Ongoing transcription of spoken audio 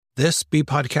This B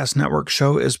Podcast Network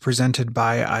show is presented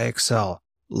by IXL.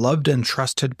 Loved and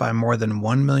trusted by more than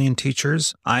 1 million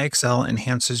teachers, IXL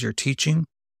enhances your teaching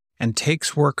and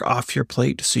takes work off your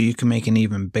plate so you can make an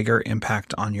even bigger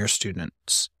impact on your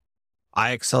students.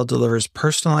 IXL delivers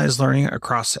personalized learning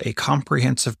across a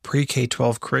comprehensive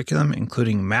pre-K-12 curriculum,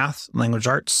 including math, language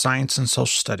arts, science, and social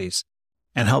studies,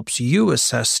 and helps you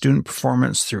assess student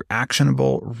performance through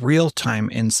actionable, real-time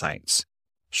insights.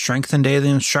 Strengthen daily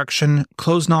instruction,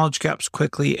 close knowledge gaps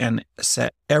quickly, and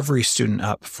set every student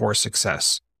up for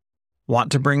success.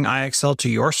 Want to bring IXL to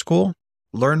your school?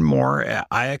 Learn more at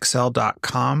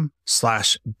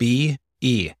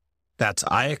ixl.com/BE. That's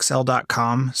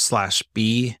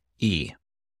ixl.com/BE.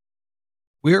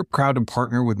 We are proud to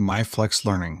partner with MyFlex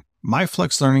Learning.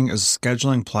 MyFlex Learning is a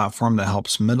scheduling platform that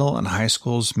helps middle and high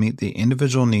schools meet the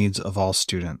individual needs of all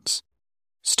students.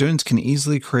 Students can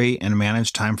easily create and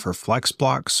manage time for flex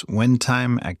blocks, win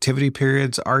time, activity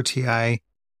periods, RTI,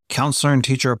 counselor and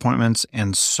teacher appointments,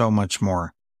 and so much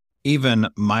more. Even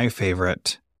my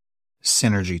favorite,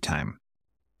 synergy time.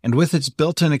 And with its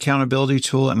built-in accountability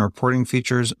tool and reporting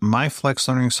features, MyFlex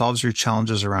Learning solves your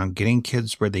challenges around getting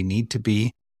kids where they need to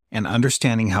be and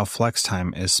understanding how flex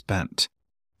time is spent.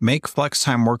 Make flex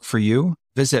time work for you.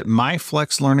 Visit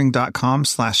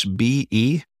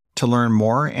myflexlearning.com/BE to learn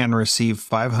more and receive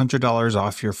 $500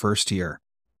 off your first year.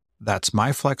 That's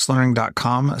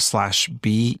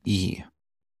myflexlearning.com/BE.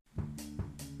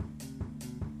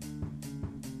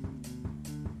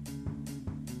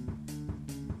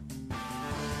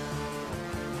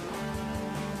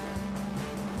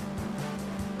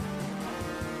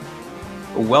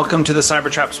 Welcome to the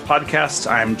Cybertraps podcast.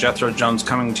 I'm Jethro Jones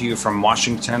coming to you from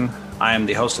Washington. I am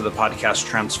the host of the podcast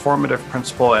Transformative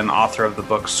Principal and author of the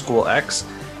book School X,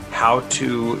 How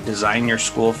to Design Your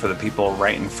School for the People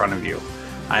Right in Front of You.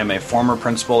 I am a former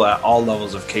principal at all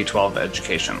levels of K-12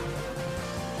 education.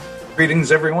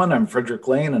 Greetings, everyone. I'm Frederick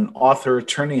Lane, an author,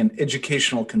 attorney, and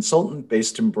educational consultant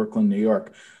based in Brooklyn, New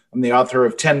York. I'm the author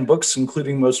of 10 books,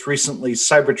 including most recently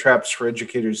Cybertraps for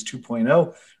Educators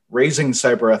 2.0, Raising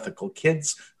Cyber-Ethical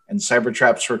Kids, and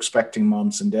Cybertraps for Expecting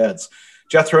Moms and Dads.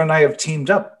 Jethro and I have teamed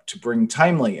up to bring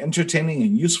timely, entertaining,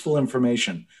 and useful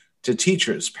information to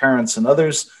teachers, parents, and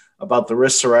others about the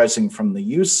risks arising from the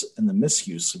use and the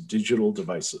misuse of digital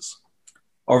devices.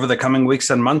 Over the coming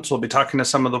weeks and months, we'll be talking to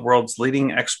some of the world's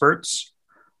leading experts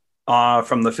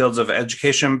from the fields of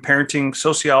education, parenting,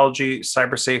 sociology,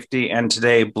 cyber safety, and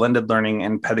today, blended learning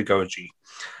and pedagogy.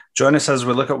 Join us as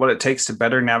we look at what it takes to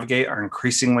better navigate our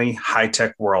increasingly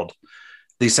high-tech world.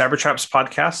 The Cybertraps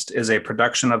podcast is a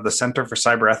production of the Center for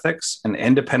Cyber Ethics, an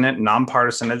independent,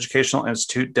 nonpartisan educational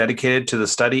institute dedicated to the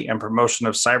study and promotion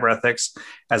of cyber ethics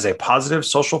as a positive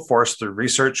social force through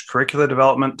research, curricula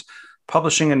development,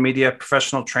 publishing and media,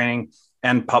 professional training,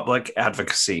 and public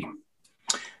advocacy.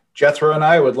 Jethro and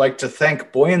I would like to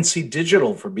thank Buoyancy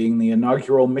Digital for being the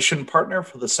inaugural mission partner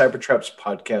for the Cybertraps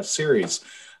podcast series.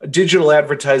 A digital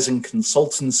advertising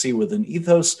consultancy with an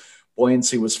ethos,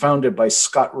 Buoyancy was founded by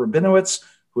Scott Rabinowitz,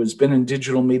 who has been in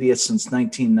digital media since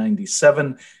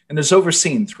 1997 and has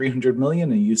overseen $300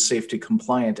 million in youth safety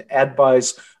compliant ad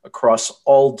buys across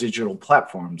all digital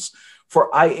platforms. For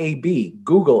IAB,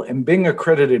 Google, and Bing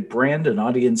accredited brand and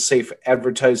audience safe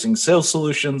advertising sales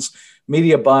solutions,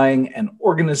 media buying, and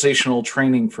organizational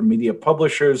training for media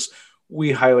publishers,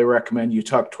 we highly recommend you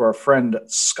talk to our friend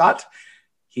Scott.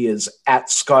 He is at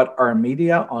Scott R.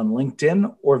 Media on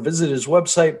LinkedIn or visit his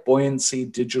website,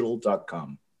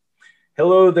 buoyancydigital.com.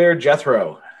 Hello there,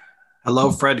 Jethro.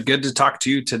 Hello, Fred. Good to talk to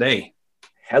you today.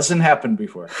 Hasn't happened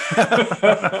before.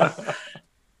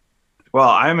 Well,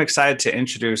 I'm excited to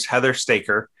introduce Heather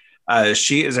Staker.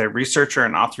 She is a researcher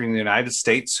and author in the United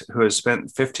States who has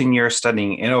spent 15 years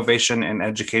studying innovation in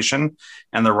education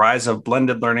and the rise of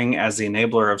blended learning as the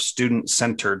enabler of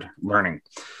student-centered learning.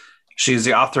 She is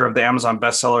the author of the Amazon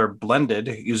bestseller Blended,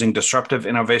 Using Disruptive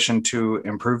Innovation to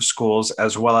Improve Schools,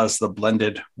 as well as the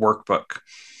Blended Workbook.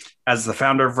 As the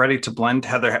founder of Ready to Blend,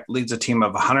 Heather leads a team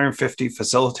of 150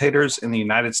 facilitators in the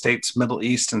United States, Middle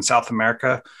East, and South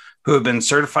America who have been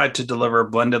certified to deliver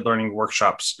blended learning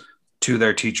workshops to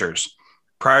their teachers.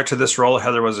 Prior to this role,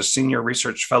 Heather was a senior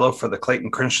research fellow for the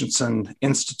Clayton Christensen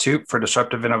Institute for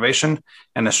Disruptive Innovation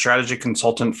and a strategy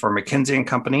consultant for McKinsey &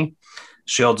 Company.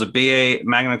 She holds a BA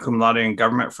magna cum laude in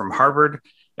government from Harvard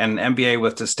and an MBA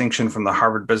with distinction from the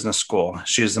Harvard Business School.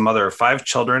 She is the mother of 5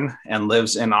 children and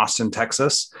lives in Austin,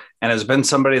 Texas, and has been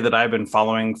somebody that I've been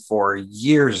following for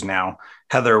years now.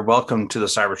 Heather, welcome to the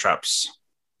Cybertraps.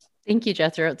 Thank you,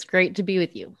 Jethro. It's great to be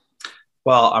with you.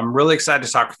 Well, I'm really excited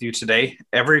to talk with you today.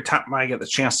 Every time I get the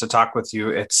chance to talk with you,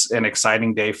 it's an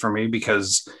exciting day for me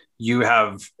because you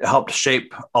have helped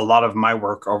shape a lot of my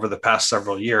work over the past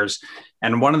several years.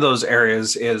 And one of those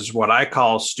areas is what I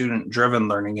call student-driven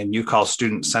learning, and you call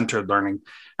student-centered learning.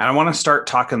 And I want to start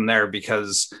talking there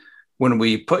because when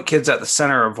we put kids at the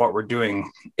center of what we're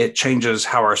doing, it changes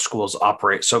how our schools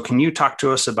operate. So can you talk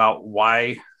to us about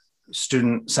why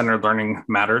student-centered learning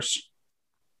matters?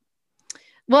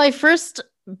 Well, I first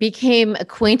became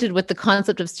acquainted with the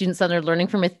concept of student-centered learning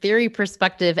from a theory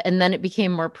perspective, and then it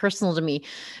became more personal to me.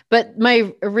 But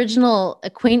my original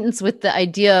acquaintance with the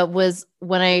idea was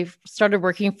when I started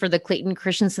working for the Clayton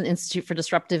Christensen Institute for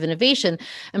Disruptive Innovation,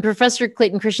 and Professor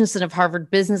Clayton Christensen of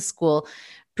Harvard Business School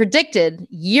predicted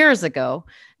years ago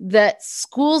that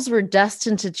schools were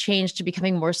destined to change to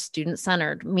becoming more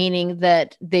student-centered, meaning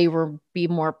that they were be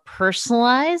more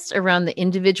personalized around the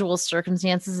individual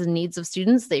circumstances and needs of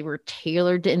students. They were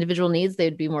tailored to individual needs. They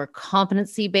would be more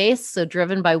competency-based, so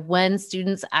driven by when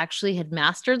students actually had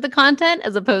mastered the content,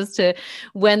 as opposed to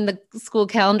when the school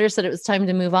calendar said it was time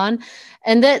to move on,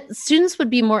 and that students would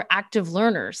be more active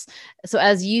learners. So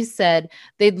as you said,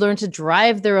 they'd learn to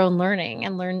drive their own learning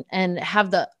and learn and have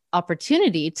the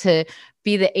opportunity to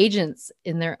be the agents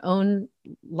in their own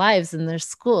lives in their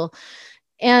school.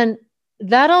 And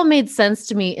that all made sense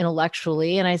to me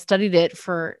intellectually. And I studied it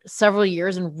for several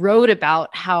years and wrote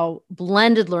about how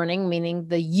blended learning, meaning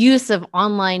the use of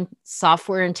online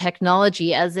software and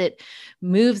technology as it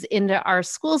moves into our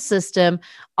school system,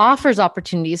 offers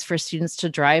opportunities for students to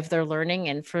drive their learning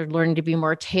and for learning to be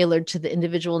more tailored to the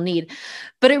individual need.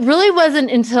 But it really wasn't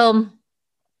until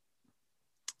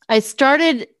I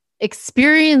started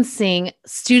experiencing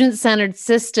student-centered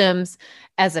systems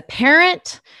as a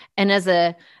parent and as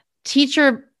a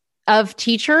teacher of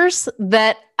teachers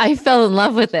that I fell in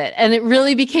love with it. And it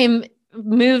really became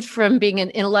moved from being an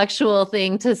intellectual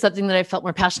thing to something that I felt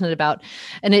more passionate about.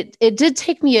 And it did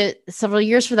take me several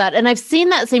years for that. And I've seen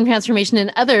that same transformation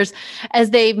in others as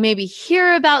they maybe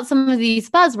hear about some of these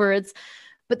buzzwords.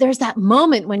 But there's that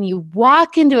moment when you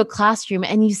walk into a classroom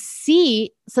and you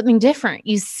see something different.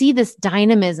 You see this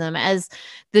dynamism as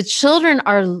the children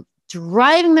are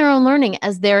driving their own learning,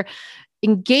 as they're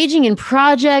engaging in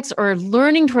projects or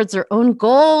learning towards their own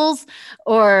goals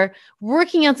or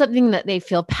working on something that they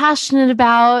feel passionate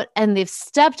about. And they've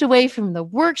stepped away from the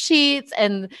worksheets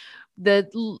and the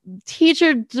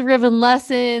teacher-driven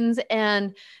lessons,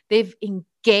 and they've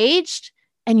engaged.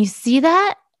 And you see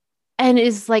that. And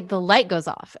it's like the light goes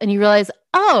off and you realize,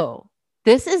 oh,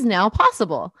 this is now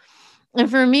possible. And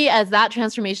for me, as that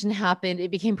transformation happened, it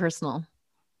became personal.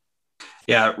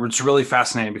 Yeah, it's really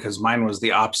fascinating because mine was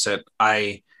the opposite.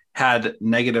 I had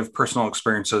negative personal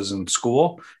experiences in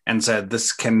school and said,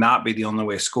 this cannot be the only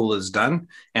way school is done,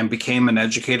 and became an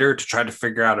educator to try to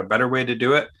figure out a better way to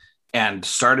do it, and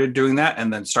started doing that,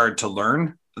 and then started to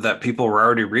learn that people were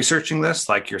already researching this,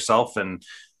 like yourself and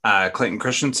Clayton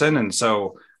Christensen. And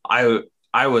so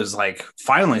I was like,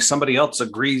 finally, somebody else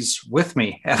agrees with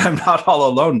me and I'm not all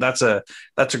alone. That's a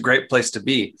great place to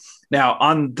be. Now,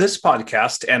 on this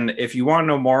podcast, and if you want to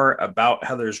know more about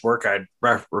Heather's work, I'd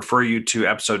refer you to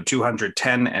episode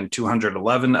 210 and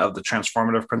 211 of the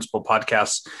Transformative Principal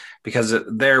podcast, because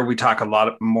there we talk a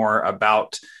lot more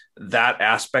about that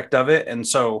aspect of it. And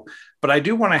so, but I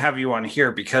do want to have you on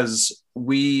here because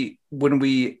when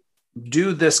we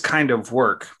do this kind of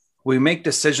work, we make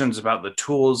decisions about the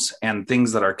tools and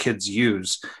things that our kids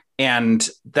use. And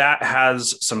that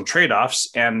has some trade-offs.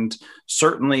 And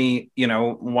certainly,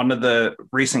 one of the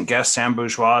recent guests, Sam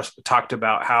Bourgeois, talked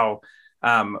about how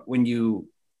when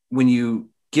you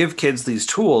give kids these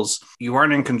tools, you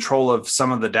aren't in control of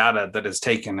some of the data that is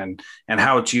taken and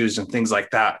how it's used and things like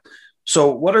that.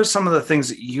 So what are some of the things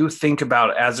that you think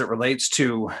about as it relates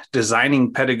to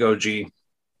designing pedagogy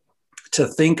to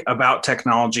think about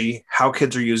technology, how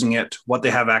kids are using it, what they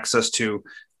have access to,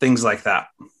 things like that?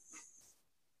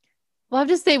 Well, I have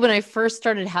to say, when I first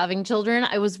started having children,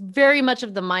 I was very much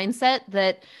of the mindset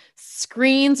that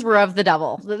screens were of the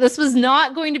devil. This was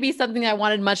not going to be something I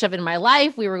wanted much of in my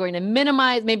life. We were going to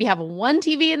minimize, maybe have one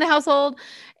TV in the household,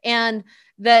 and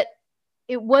that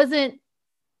it wasn't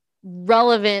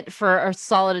relevant for a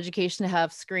solid education to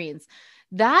have screens.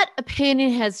 That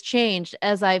opinion has changed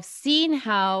as I've seen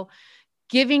how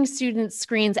giving students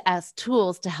screens as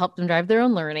tools to help them drive their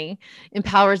own learning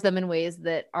empowers them in ways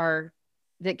that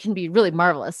can be really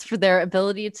marvelous for their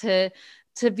ability to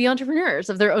be entrepreneurs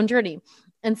of their own journey.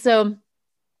 And so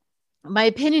my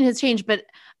opinion has changed, but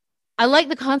I like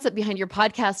the concept behind your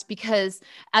podcast because,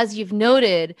 as you've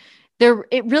noted,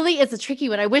 it really is a tricky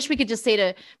one. I wish we could just say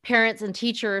to parents and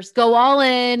teachers, go all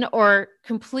in, or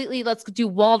completely, let's do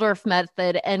Waldorf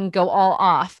method and go all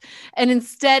off. And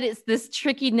instead it's this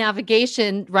tricky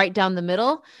navigation right down the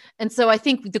middle. And so I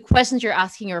think the questions you're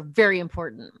asking are very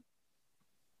important.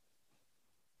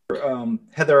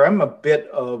 Heather, I'm a bit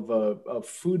of a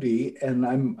foodie, and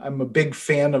I'm a big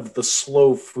fan of the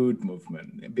slow food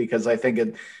movement because I think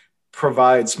it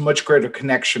provides much greater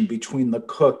connection between the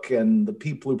cook and the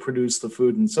people who produce the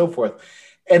food and so forth.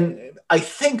 And I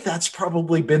think that's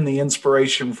probably been the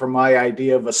inspiration for my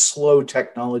idea of a slow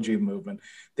technology movement.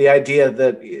 The idea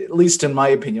that, at least in my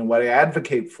opinion, what I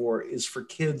advocate for is for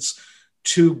kids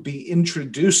to be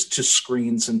introduced to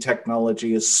screens and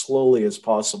technology as slowly as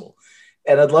possible.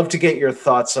 And I'd love to get your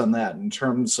thoughts on that in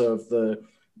terms of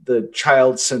the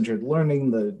child-centered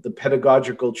learning, the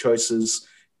pedagogical choices,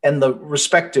 and the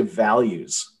respective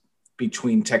values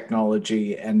between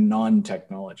technology and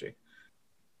non-technology.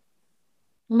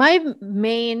 My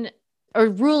main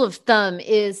rule of thumb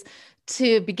is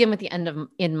to begin with the end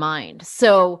in mind.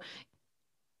 So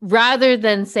rather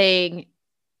than saying,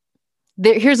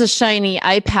 here's a shiny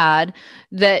iPad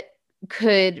that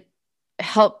could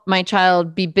help my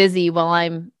child be busy while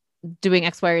I'm doing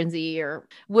X, Y, and Z, or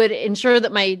would ensure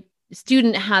that my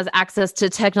student has access to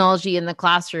technology in the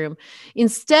classroom.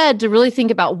 Instead, to really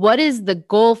think about what is the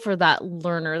goal for that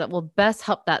learner that will best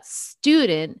help that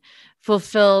student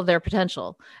fulfill their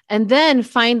potential, and then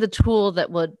find the tool that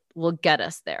will get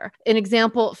us there. An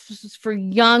example for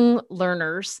young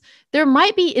learners, there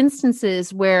might be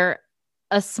instances where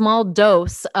a small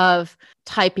dose of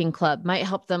typing club might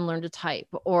help them learn to type,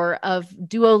 or of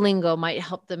Duolingo might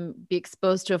help them be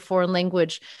exposed to a foreign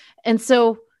language. And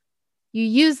so you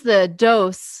use the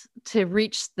dose to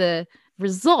reach the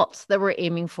result that we're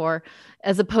aiming for,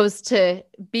 as opposed to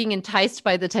being enticed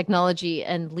by the technology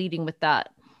and leading with that.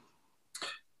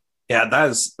 Yeah, that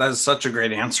is such a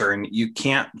great answer. And you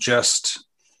can't just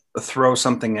throw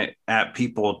something at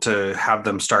people to have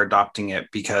them start adopting it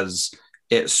because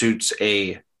it suits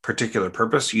a particular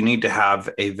purpose. You need to have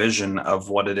a vision of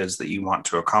what it is that you want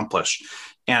to accomplish.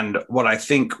 And what I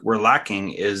think we're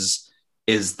lacking is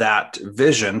that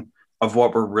vision of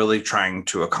what we're really trying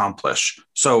to accomplish.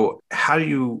 So how do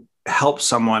you help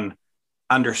someone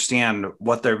understand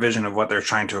what their vision of what they're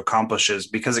trying to accomplish is?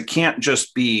 Because it can't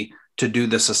just be to do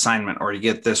this assignment or to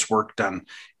get this work done.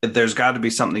 There's got to be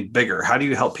something bigger. How do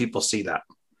you help people see that?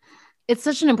 It's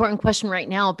such an important question right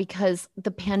now because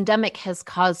the pandemic has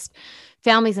caused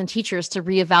families and teachers to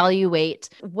reevaluate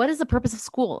what is the purpose of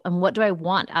school and what do I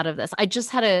want out of this? I just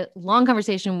had a long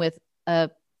conversation with a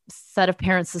set of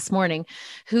parents this morning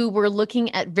who were looking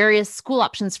at various school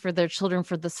options for their children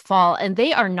for this fall. And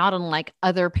they are not unlike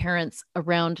other parents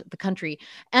around the country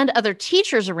and other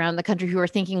teachers around the country who are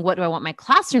thinking, what do I want my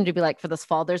classroom to be like for this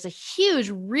fall? There's a huge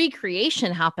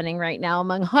recreation happening right now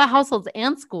among households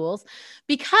and schools,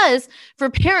 because for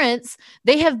parents,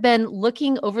 they have been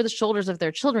looking over the shoulders of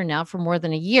their children now for more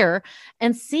than a year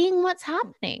and seeing what's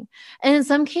happening. And in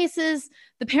some cases,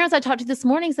 the parents I talked to this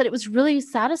morning said it was really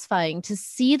satisfying to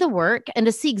see the work and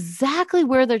to see exactly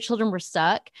where their children were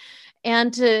stuck.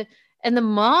 And the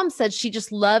mom said she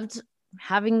just loved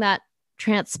having that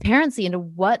transparency into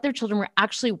what their children were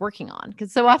actually working on.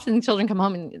 Because so often children come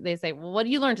home and they say, well, what do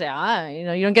you learn today?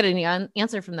 You don't get any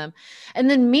answer from them. And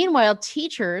then meanwhile,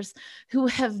 teachers who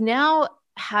have now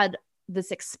had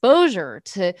this exposure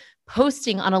to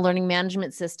posting on a learning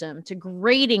management system, to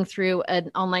grading through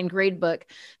an online grade book,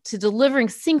 to delivering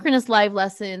synchronous live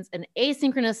lessons and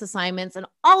asynchronous assignments, and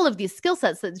all of these skill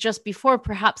sets that just before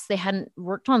perhaps they hadn't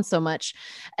worked on so much,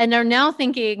 and are now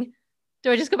thinking,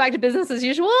 do I just go back to business as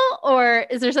usual, or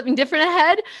is there something different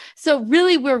ahead? So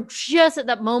really, we're just at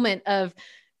that moment of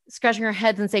scratching our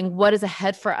heads and saying, what is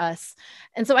ahead for us?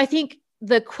 And so I think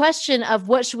the question of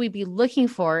what should we be looking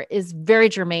for is very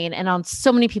germane and on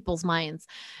so many people's minds.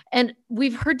 And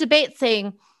we've heard debate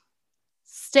saying,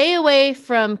 stay away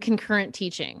from concurrent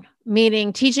teaching,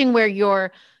 meaning teaching where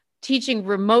you're teaching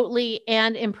remotely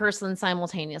and in person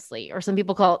simultaneously, or some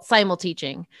people call it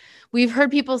simul-teaching. We've heard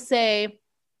people say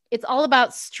it's all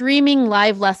about streaming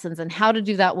live lessons and how to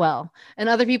do that well. And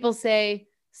other people say,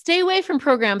 stay away from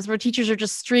programs where teachers are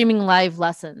just streaming live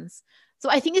lessons. So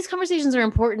I think these conversations are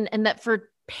important, and that for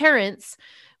parents,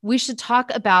 we should talk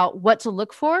about what to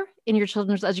look for in your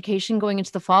children's education going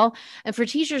into the fall. And for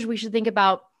teachers, we should think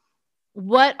about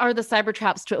what are the cyber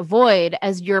traps to avoid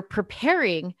as you're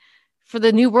preparing for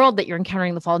the new world that you're encountering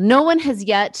in the fall. No one has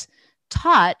yet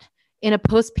taught in a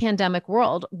post-pandemic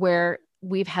world where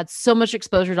we've had so much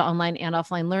exposure to online and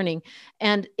offline learning.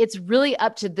 And it's really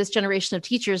up to this generation of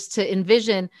teachers to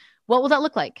envision, what will that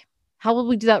look like? how will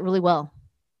we do that really well?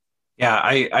 Yeah,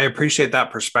 I appreciate that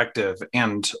perspective.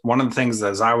 And one of the things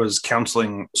as I was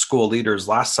counseling school leaders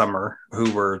last summer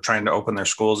who were trying to open their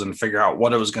schools and figure out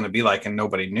what it was going to be like and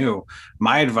nobody knew,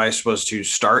 my advice was to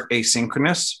start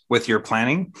asynchronous with your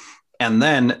planning and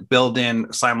then build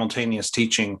in simultaneous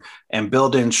teaching and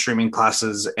build in streaming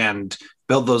classes and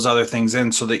build those other things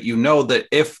in so that you know that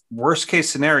if worst case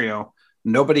scenario,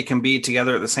 nobody can be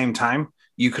together at the same time,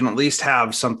 you can at least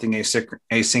have something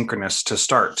asynchronous to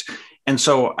start. And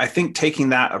so I think taking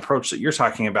that approach that you're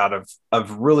talking about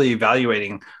of really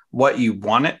evaluating what you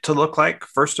want it to look like,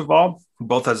 first of all,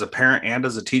 both as a parent and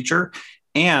as a teacher,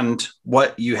 and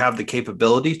what you have the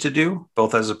capability to do,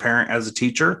 both as a parent, as a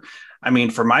teacher. I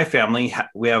mean, for my family,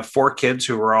 we have 4 kids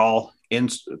who are all in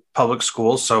public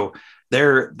schools. So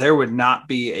there would not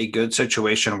be a good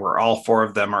situation where all 4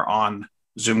 of them are on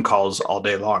Zoom calls all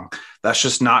day long. That's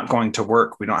just not going to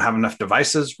work. We don't have enough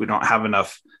devices. We don't have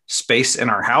enough space in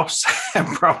our house and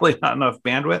probably not enough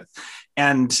bandwidth.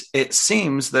 And it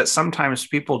seems that sometimes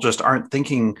people just aren't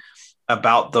thinking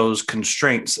about those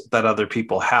constraints that other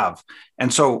people have.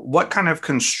 And so what kind of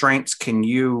constraints can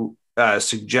you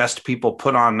suggest people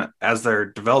put on as they're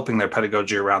developing their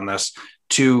pedagogy around this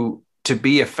to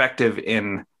be effective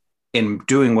in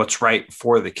doing what's right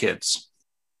for the kids?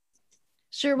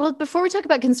 Sure. Well, before we talk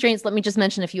about constraints, let me just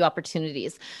mention a few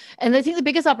opportunities. And I think the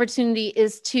biggest opportunity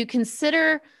is to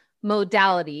consider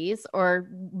modalities or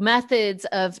methods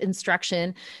of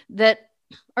instruction that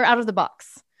are out of the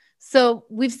box. So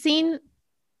we've seen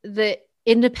the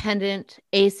independent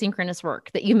asynchronous work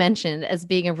that you mentioned as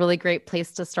being a really great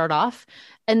place to start off.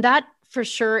 And that for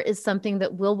sure is something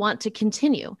that we'll want to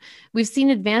continue. We've seen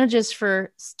advantages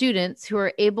for students who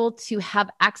are able to have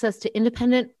access to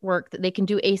independent work that they can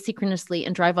do asynchronously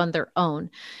and drive on their own.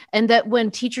 And that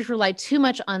when teachers rely too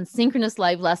much on synchronous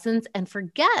live lessons and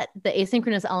forget the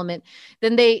asynchronous element,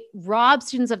 then they rob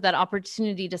students of that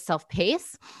opportunity to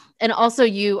self-pace. And also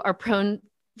you are prone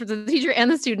for the teacher and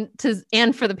the student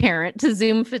and for the parent to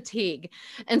Zoom fatigue.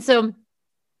 And so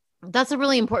that's a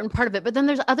really important part of it. But then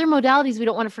there's other modalities we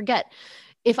don't want to forget.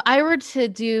 If I were to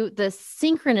do the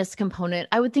synchronous component,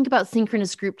 I would think about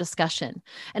synchronous group discussion.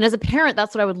 And as a parent,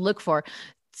 that's what I would look for.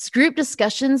 It's group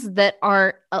discussions that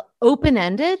are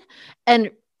open-ended and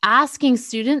asking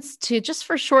students to, just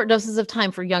for short doses of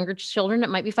time. For younger children, it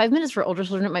might be 5 minutes. For older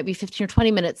children, it might be 15 or 20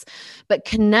 minutes. But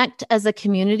connect as a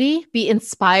community, be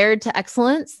inspired to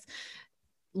excellence,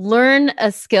 learn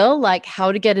a skill like how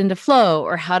to get into flow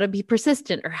or how to be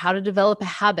persistent or how to develop a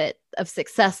habit of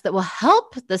success that will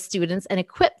help the students and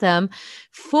equip them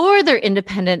for their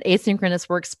independent asynchronous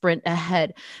work sprint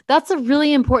ahead. That's a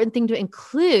really important thing to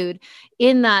include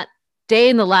in that day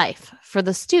in the life for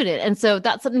the student. And so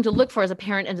that's something to look for as a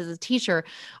parent and as a teacher.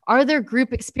 Are there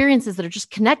group experiences that are just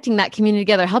connecting that community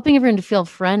together, helping everyone to feel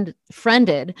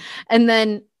friended, and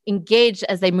then engaged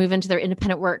as they move into their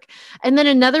independent work? And then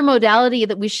another modality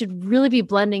that we should really be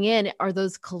blending in are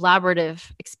those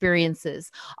collaborative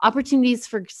experiences, opportunities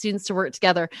for students to work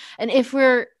together. And if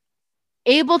we're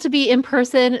able to be in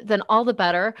person, then all the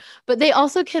better, but they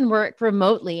also can work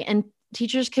remotely, and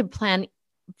teachers could plan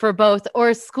for both,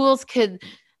 or schools could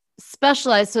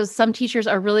specialize. So some teachers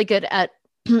are really good at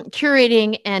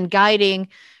curating and guiding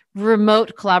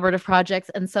remote collaborative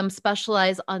projects, and some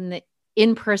specialize on the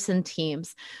in-person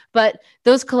teams. But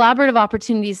those collaborative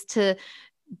opportunities to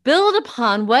build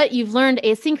upon what you've learned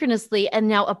asynchronously and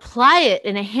now apply it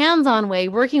in a hands-on way,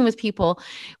 working with people,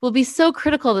 will be so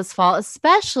critical this fall,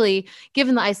 especially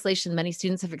given the isolation many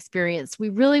students have experienced. We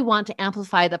really want to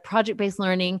amplify the project-based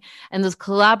learning and those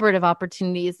collaborative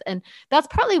opportunities. And that's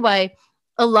partly why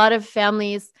a lot of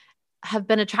families have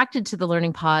been attracted to the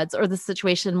learning pods, or the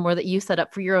situation more that you set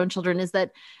up for your own children, is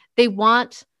that they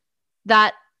want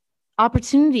that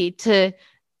opportunity to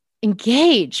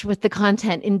engage with the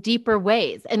content in deeper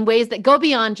ways, and ways that go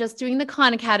beyond just doing the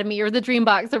Khan Academy or the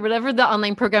Dreambox or whatever the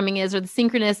online programming is, or the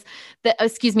asynchronous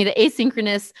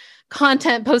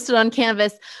content posted on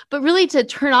Canvas, but really to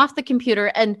turn off the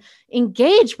computer and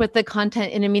engage with the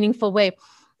content in a meaningful way.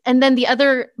 And then the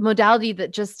other modality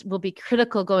that just will be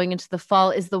critical going into the fall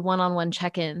is the one-on-one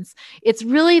check-ins. It's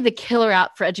really the killer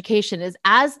app for education, is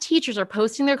as teachers are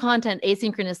posting their content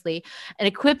asynchronously and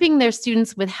equipping their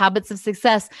students with habits of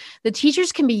success, the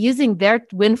teachers can be using their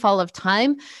windfall of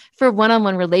time for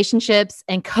one-on-one relationships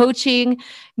and coaching,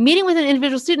 meeting with an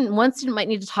individual student. One student might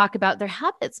need to talk about their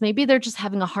habits. Maybe they're just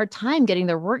having a hard time getting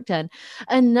their work done.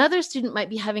 Another student might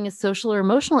be having a social or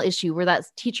emotional issue where that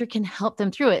teacher can help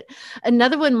them through it.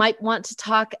 Another one might want to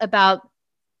talk about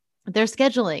their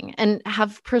scheduling and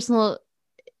have personal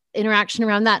interaction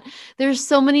around that. There's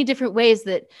so many different ways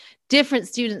that different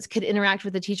students could interact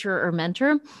with a teacher or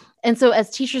mentor. And so as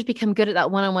teachers become good at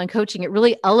that one-on-one coaching, it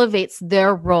really elevates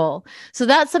their role. So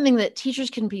that's something that teachers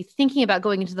can be thinking about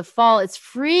going into the fall. It's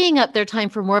freeing up their time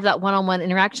for more of that one-on-one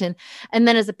interaction. And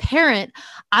then as a parent,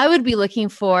 I would be looking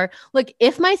for, look,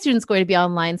 if my student's going to be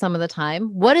online some of the time,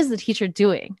 what is the teacher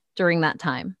doing during that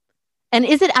time? And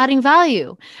is it adding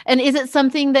value? And is it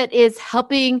something that is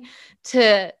helping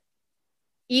to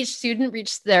each student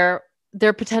reach their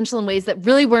potential in ways that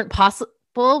really weren't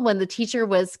possible when the teacher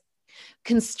was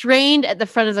constrained at the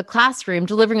front of the classroom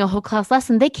delivering a whole class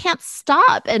lesson? They can't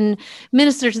stop and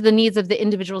minister to the needs of the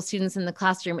individual students in the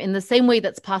classroom in the same way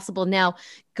that's possible now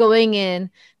going in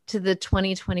to the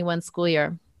 2021 school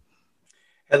year.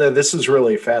 Heather, this is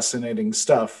really fascinating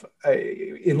stuff.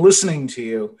 In listening to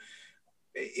you,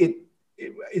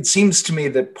 it seems to me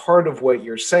that part of what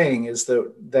you're saying is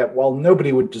that while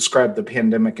nobody would describe the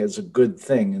pandemic as a good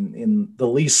thing in the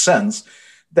least sense,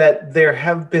 that there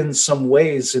have been some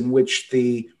ways in which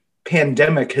the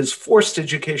pandemic has forced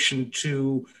education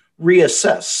to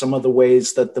reassess some of the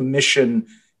ways that the mission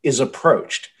is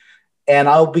approached. And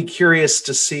I'll be curious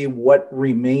to see what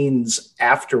remains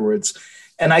afterwards.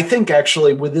 And I think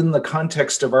actually within the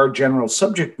context of our general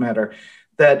subject matter,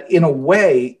 that in a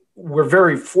way, we're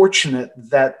very fortunate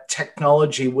that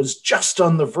technology was just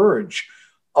on the verge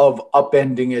of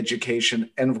upending education.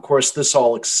 And of course, this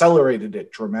all accelerated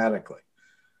it dramatically.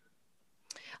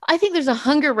 I think there's a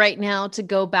hunger right now to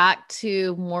go back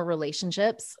to more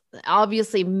relationships.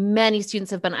 Obviously, many students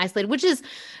have been isolated, which is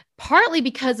partly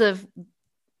because of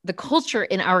the culture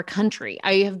in our country.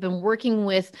 I have been working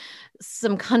with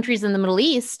some countries in the Middle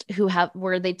East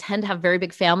where they tend to have very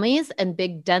big families and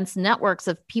big dense networks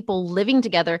of people living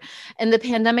together. And the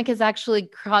pandemic has actually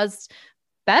caused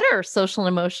better social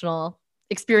and emotional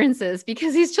experiences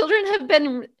because these children have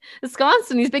been ensconced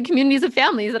in these big communities of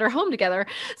families that are home together.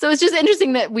 So it's just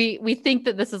interesting that we think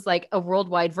that this is like a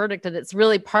worldwide verdict, and it's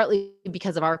really partly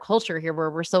because of our culture here where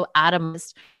we're so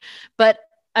atomist. But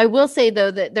I will say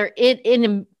though that there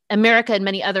in America and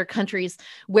many other countries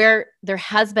where there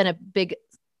has been a big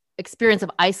experience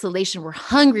of isolation, we're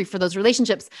hungry for those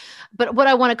relationships. But what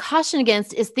I want to caution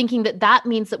against is thinking that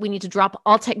means that we need to drop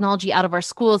all technology out of our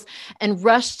schools and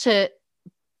rush to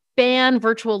ban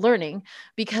virtual learning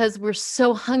because we're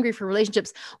so hungry for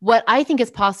relationships. What I think is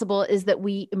possible is that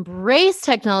we embrace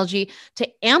technology to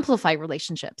amplify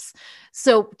relationships.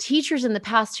 So teachers in the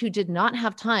past who did not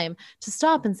have time to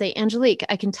stop and say, Angelique,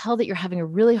 I can tell that you're having a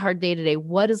really hard day today.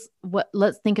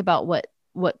 Let's think about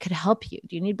what could help you.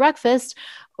 Do you need breakfast,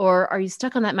 or are you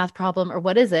stuck on that math problem, or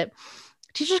what is it?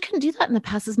 Teachers couldn't do that in the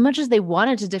past as much as they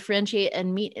wanted to differentiate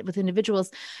and meet with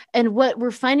individuals. And what we're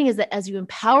finding is that as you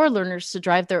empower learners to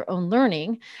drive their own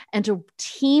learning and to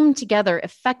team together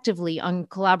effectively on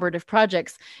collaborative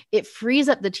projects, it frees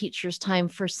up the teacher's time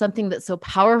for something that's so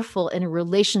powerful in a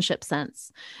relationship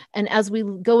sense. And as we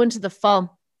go into the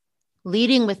fall,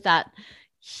 leading with that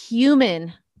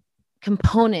human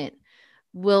component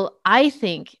will, I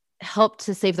think, help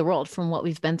to save the world from what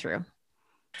we've been through.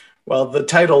 Well, the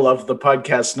title of the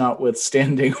podcast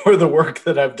notwithstanding, or the work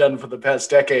that I've done for the past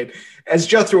decade, as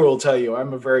Jethro will tell you,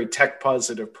 I'm a very tech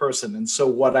positive person. And so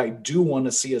what I do want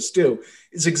to see us do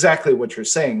is exactly what you're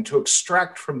saying, to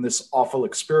extract from this awful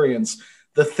experience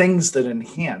the things that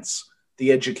enhance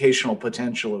the educational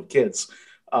potential of kids.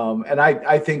 And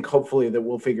I think hopefully that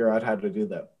we'll figure out how to do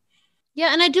that.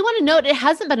 Yeah. And I do want to note, it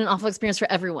hasn't been an awful experience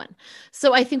for everyone.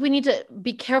 So I think we need to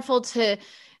be careful to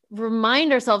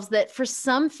remind ourselves that for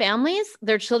some families,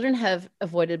 their children have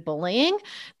avoided bullying.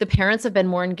 The parents have been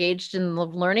more engaged in the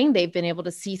learning. They've been able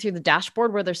to see through the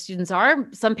dashboard where their students are.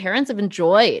 Some parents have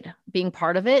enjoyed being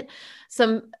part of it.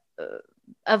 Some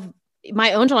of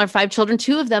my own children, I have 5 children,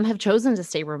 2 of them have chosen to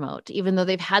stay remote, even though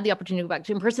they've had the opportunity to go back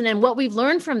to in person. And what we've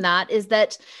learned from that is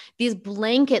that these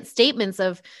blanket statements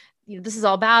of, this is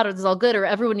all bad or this is all good or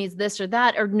everyone needs this or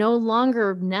that are no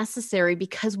longer necessary,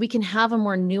 because we can have a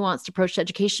more nuanced approach to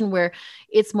education where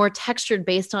it's more textured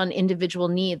based on individual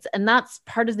needs. And that's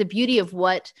part of the beauty of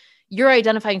what you're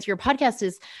identifying through your podcast,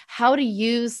 is how to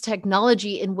use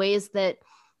technology in ways that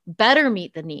better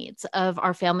meet the needs of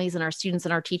our families and our students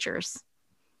and our teachers.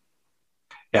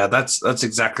 Yeah, that's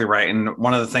exactly right. And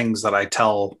one of the things that I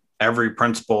tell every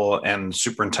principal and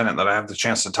superintendent that I have the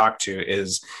chance to talk to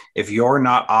is, if you're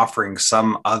not offering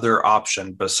some other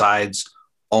option besides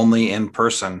only in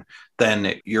person,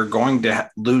 then you're going to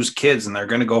lose kids and they're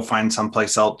going to go find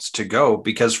someplace else to go,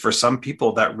 because for some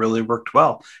people that really worked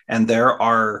well. And there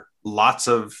are lots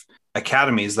of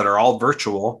academies that are all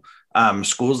virtual,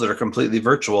 schools that are completely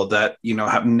virtual that,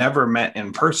 have never met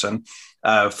in person.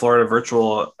 Florida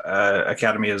Virtual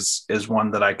Academy is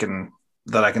one that I can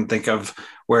that I can think of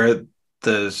where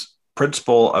the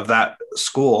principal of that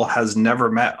school has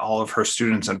never met all of her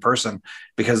students in person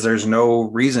because there's no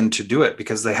reason to do it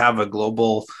because they have a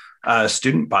global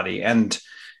student body. And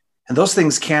those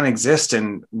things can exist,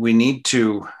 and we need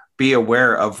to be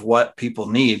aware of what people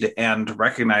need and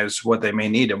recognize what they may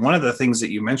need. And one of the things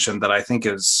that you mentioned that I think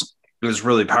is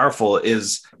really powerful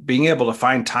is being able to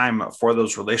find time for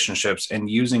those relationships and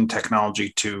using technology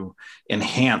to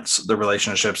enhance the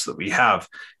relationships that we have.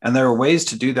 And there are ways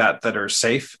to do that that are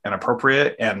safe and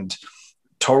appropriate and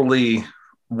totally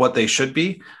what they should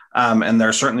be. And there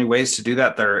are certainly ways to do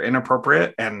that that are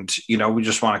inappropriate. And, we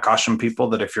just want to caution people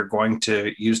that if you're going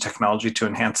to use technology to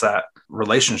enhance that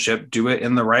relationship, do it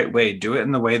in the right way. Do it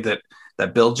in the way that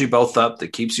builds you both up,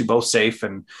 that keeps you both safe,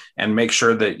 and make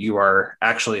sure that you are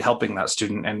actually helping that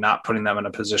student and not putting them in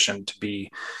a position to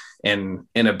be in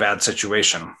a bad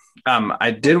situation.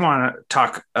 I did want to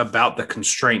talk about the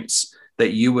constraints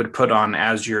that you would put on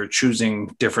as you're choosing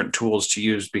different tools to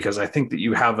use, because I think that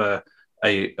you have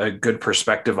a good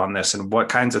perspective on this and what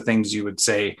kinds of things you would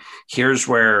say, here's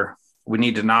where we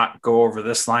need to not go over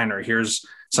this line, or here's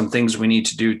some things we need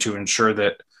to do to ensure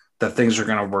that things are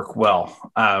going to work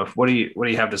well. What do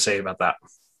you have to say about that?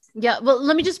 Yeah, well,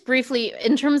 let me just briefly,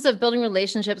 in terms of building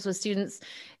relationships with students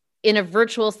in a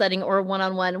virtual setting or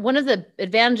one-on-one, one of the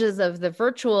advantages of the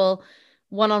virtual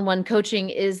one-on-one coaching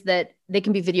is that they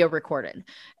can be video recorded.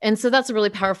 And so that's a really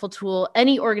powerful tool.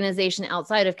 Any organization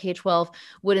outside of K-12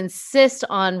 would insist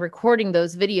on recording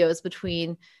those videos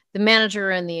between the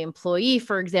manager and the employee,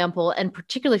 for example, and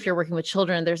particularly if you're working with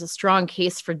children, there's a strong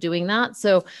case for doing that.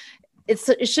 So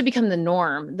it should become the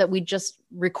norm that we just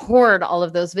record all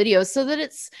of those videos so that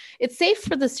it's safe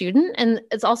for the student. And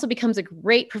it also becomes a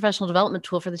great professional development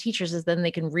tool for the teachers, as then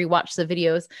they can rewatch the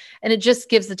videos. And it just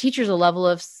gives the teachers a level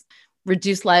of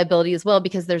reduced liability as well,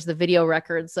 because there's the video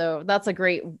record. So that's a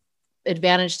great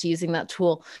advantage to using that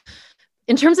tool.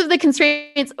 In terms of the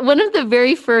constraints, one of the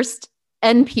very first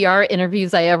NPR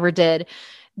interviews I ever did,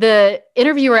 the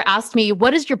interviewer asked me,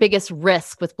 what is your biggest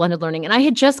risk with blended learning? And I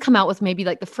had just come out with maybe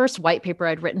like the first white paper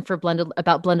I'd written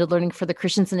about blended learning for the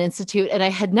Christensen Institute. And I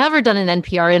had never done an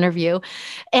NPR interview,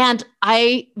 and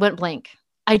I went blank.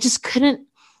 I just couldn't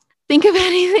think of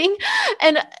anything.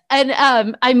 And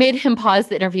I made him pause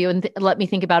the interview and let me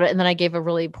think about it. And then I gave a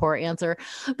really poor answer.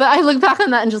 But I look back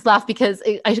on that and just laugh, because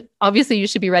obviously you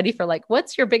should be ready for like,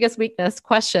 what's your biggest weakness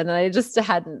question? And I just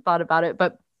hadn't thought about it,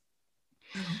 but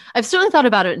I've certainly thought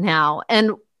about it now.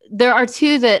 And there are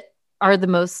two that are the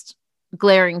most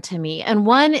glaring to me. And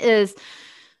one is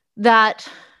that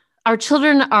our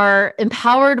children are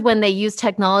empowered when they use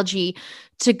technology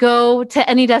to go to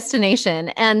any destination.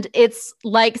 And it's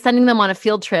like sending them on a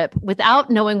field trip without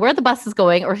knowing where the bus is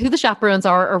going or who the chaperones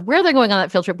are or where they're going on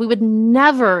that field trip. We would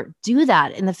never do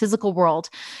that in the physical world.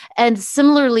 And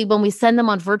similarly, when we send them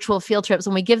on virtual field trips,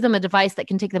 when we give them a device that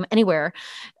can take them anywhere,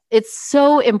 it's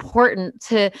so important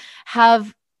to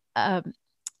have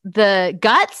the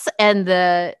guts and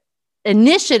the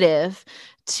initiative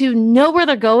to know where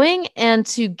they're going and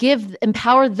to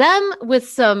empower them with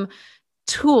some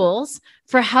tools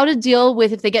for how to deal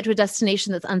with if they get to a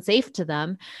destination that's unsafe to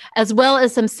them, as well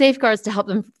as some safeguards to help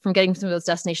them from getting to those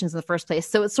destinations in the first place.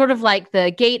 So it's sort of like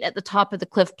the gate at the top of the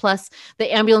cliff plus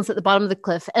the ambulance at the bottom of the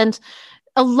cliff. And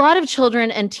a lot of children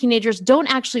and teenagers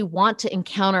don't actually want to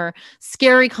encounter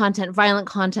scary content, violent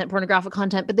content, pornographic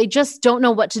content, but they just don't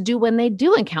know what to do when they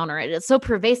do encounter it. It's so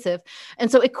pervasive.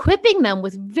 And so equipping them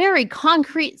with very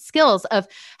concrete skills of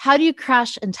how do you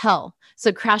crash and tell?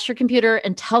 So crash your computer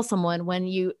and tell someone when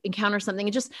you encounter something,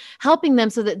 and just helping them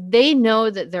so that they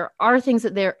know that there are things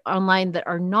that they're online that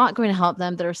are not going to help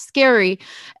them, that are scary,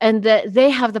 and that they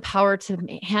have the power to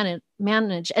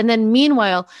manage. And then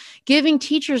meanwhile, giving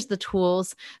teachers the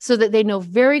tools so that they know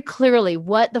very clearly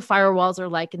what the firewalls are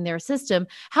like in their system,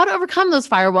 how to overcome those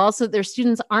firewalls so that their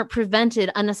students aren't prevented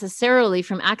unnecessarily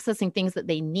from accessing things that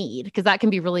they need, because that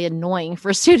can be really annoying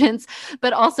for students,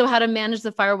 but also how to manage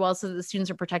the firewalls so that the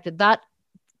students are protected.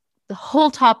 The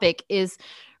whole topic is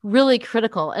really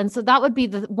critical. And so that would be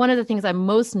one of the things I'm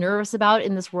most nervous about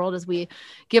in this world as we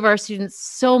give our students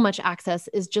so much access,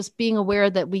 is just being aware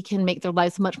that we can make their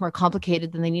lives much more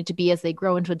complicated than they need to be as they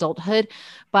grow into adulthood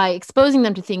by exposing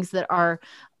them to things that are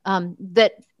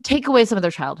that take away some of their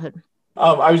childhood.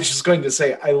 I was just going to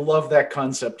say, I love that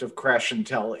concept of crash and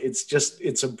tell.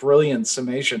 It's a brilliant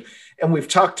summation. And we've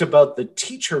talked about the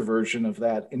teacher version of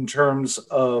that in terms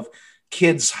of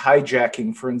kids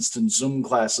hijacking, for instance, Zoom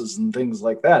classes and things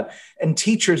like that. And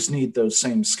teachers need those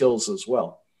same skills as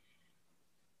well.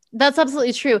 That's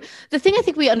absolutely true. The thing I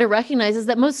think we under recognize is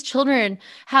that most children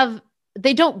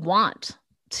they don't want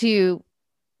to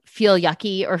feel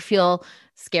yucky or feel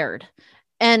scared.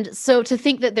 And so to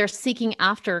think that they're seeking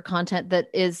after content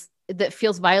that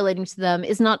feels violating to them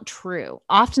is not true.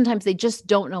 Oftentimes they just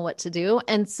don't know what to do.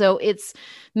 And so it's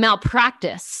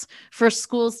malpractice for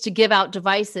schools to give out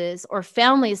devices or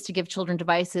families to give children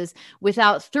devices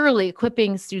without thoroughly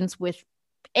equipping students with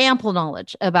ample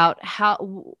knowledge about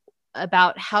how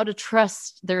to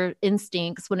trust their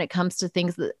instincts when it comes to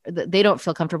things that they don't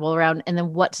feel comfortable around, and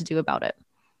then what to do about it.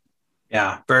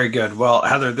 Yeah, very good. Well,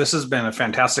 Heather, this has been a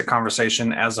fantastic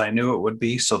conversation, as I knew it would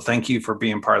be. So thank you for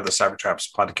being part of the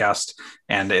Cybertraps podcast.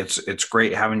 And it's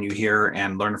great having you here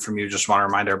and learning from you. Just want to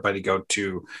remind everybody, go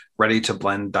to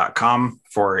readytoblend.com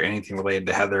for anything related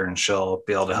to Heather, and she'll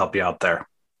be able to help you out there.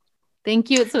 Thank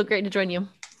you. It's so great to join you.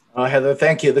 Heather,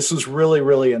 thank you. This was really,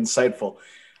 really insightful.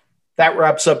 That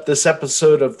wraps up this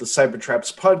episode of the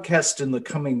Cybertraps podcast. In the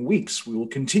coming weeks, we will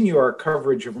continue our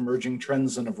coverage of emerging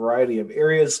trends in a variety of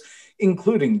areas,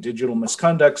 including digital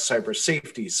misconduct, cyber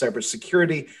safety,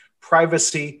 cybersecurity,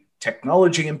 privacy,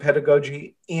 technology and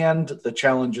pedagogy, and the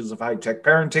challenges of high-tech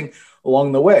parenting.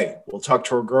 Along the way, we'll talk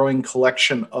to a growing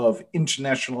collection of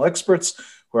international experts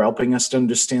who are helping us to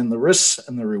understand the risks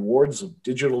and the rewards of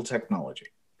digital technology.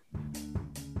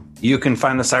 You can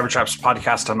find the Cybertraps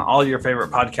podcast on all your favorite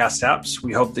podcast apps.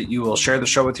 We hope that you will share the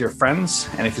show with your friends.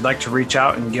 And if you'd like to reach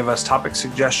out and give us topic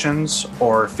suggestions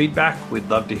or feedback, we'd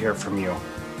love to hear from you.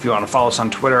 If you want to follow us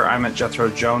on Twitter, I'm at Jethro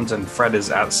Jones and Fred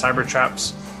is at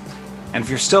Cybertraps. And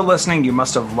if you're still listening, you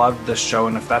must have loved this show.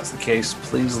 And if that's the case,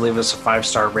 please leave us a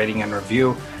 5-star rating and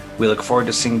review. We look forward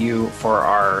to seeing you for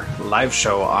our live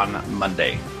show on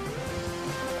Monday.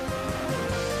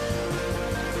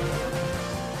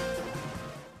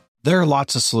 There are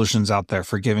lots of solutions out there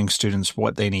for giving students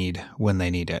what they need when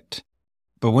they need it.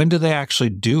 But when do they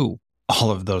actually do all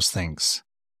of those things?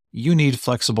 You need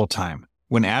flexible time.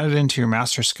 When added into your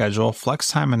master schedule, Flex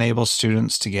Time enables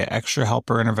students to get extra help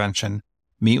or intervention,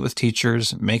 meet with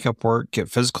teachers, make up work, get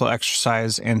physical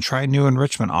exercise, and try new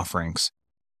enrichment offerings.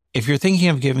 If you're thinking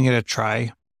of giving it a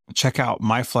try, check out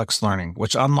MyFlex Learning,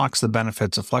 which unlocks the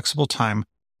benefits of flexible time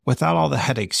without all the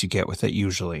headaches you get with it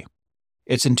usually.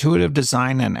 Its intuitive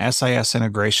design and SIS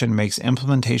integration makes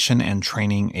implementation and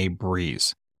training a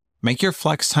breeze. Make your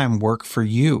flex time work for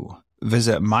you.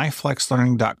 Visit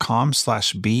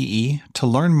myflexlearning.com/BE to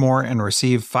learn more and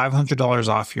receive $500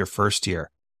 off your first year.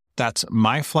 That's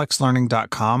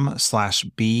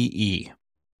myflexlearning.com/BE.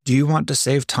 Do you want to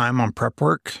save time on prep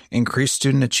work, increase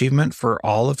student achievement for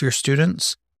all of your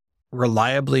students,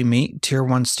 reliably meet Tier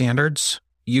 1 standards?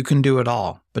 You can do it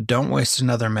all, but don't waste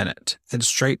another minute. Head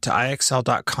straight to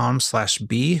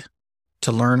IXL.com/B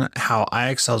to learn how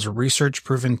IXL's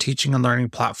research-proven teaching and learning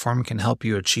platform can help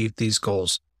you achieve these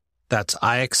goals. That's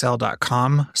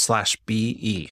IXL.com/BE.